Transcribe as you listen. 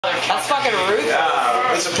That's fucking Ruth.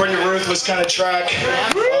 It's a pretty ruthless kind of track.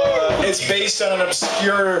 It's based on an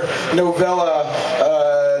obscure novella,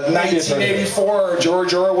 1984,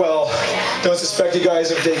 George Orwell. Don't suspect you guys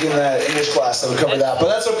of taking that English class that would cover that, but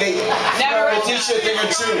that's okay. Never We'll teach you a thing or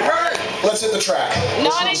two. Let's hit the track.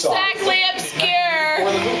 Not exactly obscure.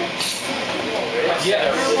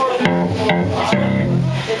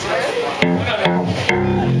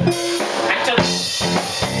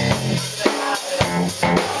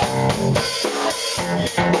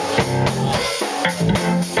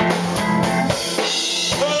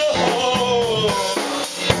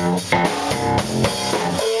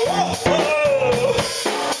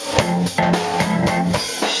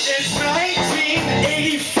 It's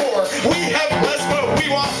 1984. We have less, but we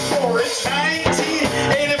want more. It's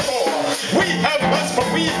 1984. We have less, but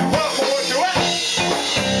we want more. Do it.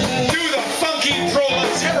 Do the funky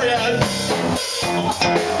proletariat.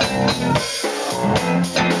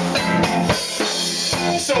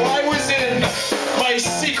 So I was in my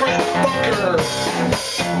secret bunker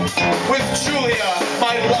with Julia,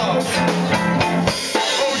 my love.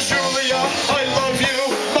 Oh, Julia, I love you.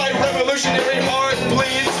 My revolutionary heart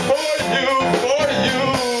bleeds for you, for you.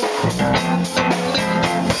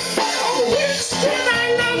 Oh, Winston, I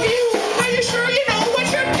love you. Are you sure you know what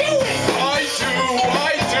you're doing? I do,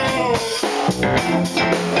 I do.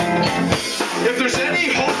 If there's any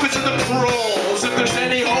hope, it's in the proles. If there's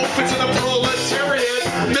any hope, it's in the proletariat.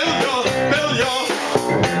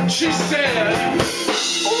 Million, she said.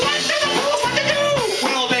 What do the fools want to do?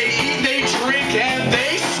 Well, they eat, they drink, and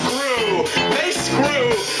they screw. They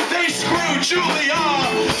screw. They screw, Julia.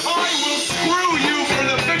 I will screw you for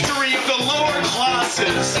the victory of the lower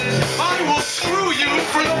classes. I will screw you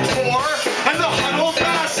for the poor and the huddled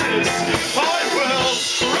masses. I will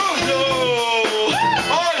screw you.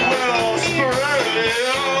 I will screw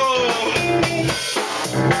you.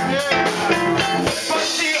 But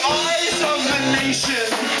the eyes of the nation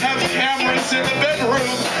have cameras in the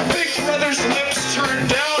bedroom. Big Brother's lips turned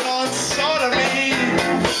down on sodomy.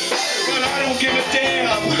 But I don't give a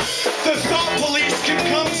damn. The thought police can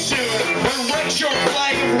come soon and wreck your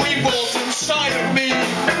flag of weebles inside of me. 2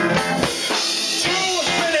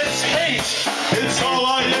 minutes hate, it's all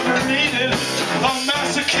I ever needed. A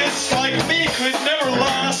masochist like me could never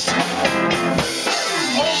last.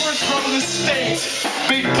 Overthrow the state.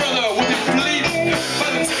 Big Brother will be bleeding by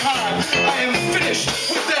the time I am finished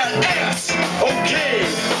with that ass. Okay,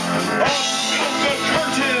 uncut the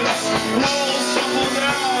curtains, walls tumble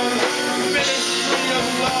down. Ministry of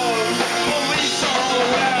love, police are all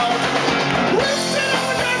around. Winston, I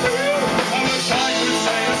would die for you. I wish I could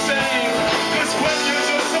say the same. 'Cause when you're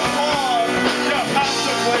just a pawn, you have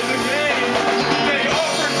to play the game. They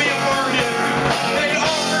offered me a bargain. They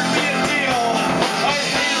offered me a deal. I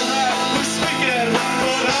hate a rat who's speaking,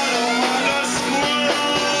 but I don't want to squeal.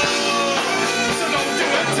 So don't do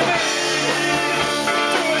it to me.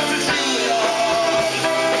 Do it to Julia.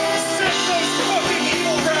 Send those fucking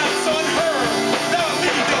evil rats on her. Not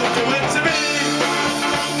me. Don't do it to me.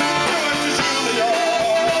 Do it to Julia.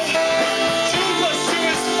 2 plus 2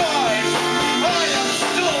 is 5. I am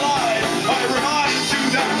still alive. I remind you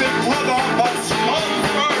that Big Brother must come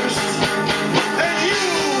first. And you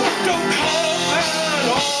don't come at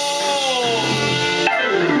all.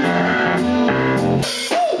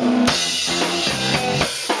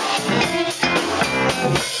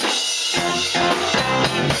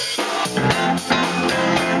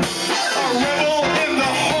 A rebel in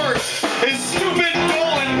the heart is stupid,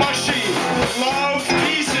 dull, and mushy. Love,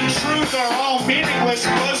 peace, and truth are all meaningless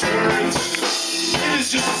buzzwords. It is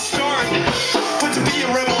just a start, but to be a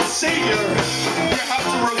rebel savior, you have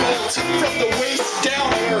to revolt from the waist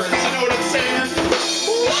downwards. You know what I'm saying?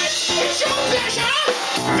 What? It's your pleasure?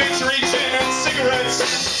 Victory, gin, and cigarettes.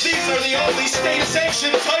 These are the only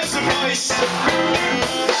state-sanctioned types of vice.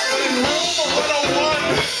 But in Rome 101,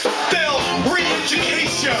 they'll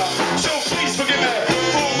re-educate ya. So please forgive me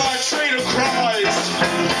for my traitor cries.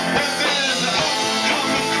 And then up come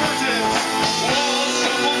the curtains, walls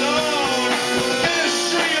tumble down.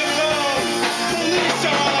 Ministry of love, police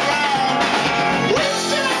are all around.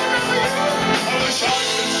 Winston, I remember you. I wish I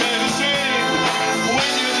could say the same. When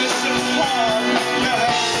you're just a pawn, you have to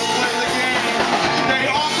play the game. They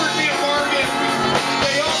offered me a bargain.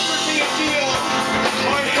 They offered me a deal.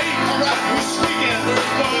 I hate the rat who's speaking,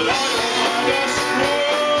 but I don't mind a screw.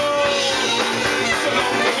 So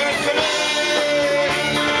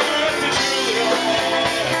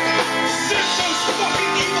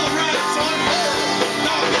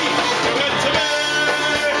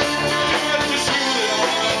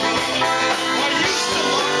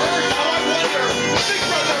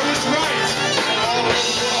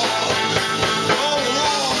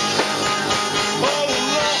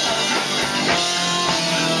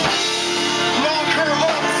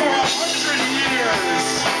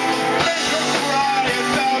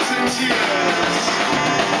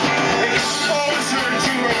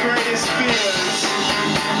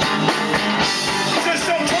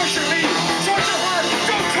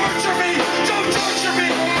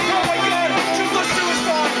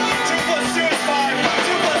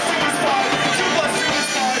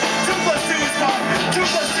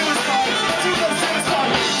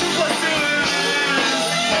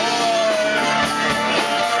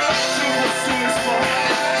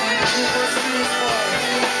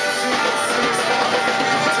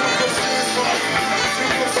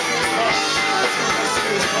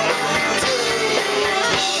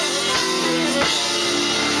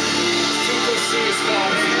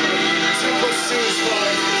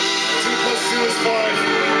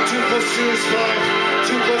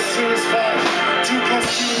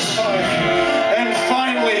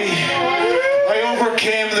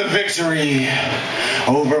victory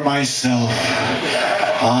over myself.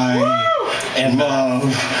 I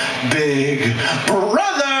love Big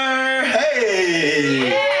Brother.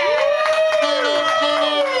 Hey!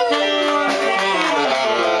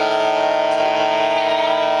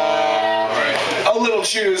 A little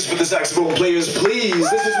cheers for the saxophone players, please.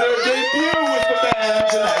 This is their debut with the band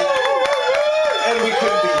tonight. And we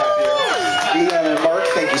couldn't be happier. Leanne and Mark,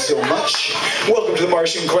 thank you so much. Welcome to the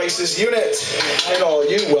Martian Crisis Unit. And all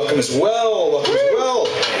you, welcome as well. Welcome as well.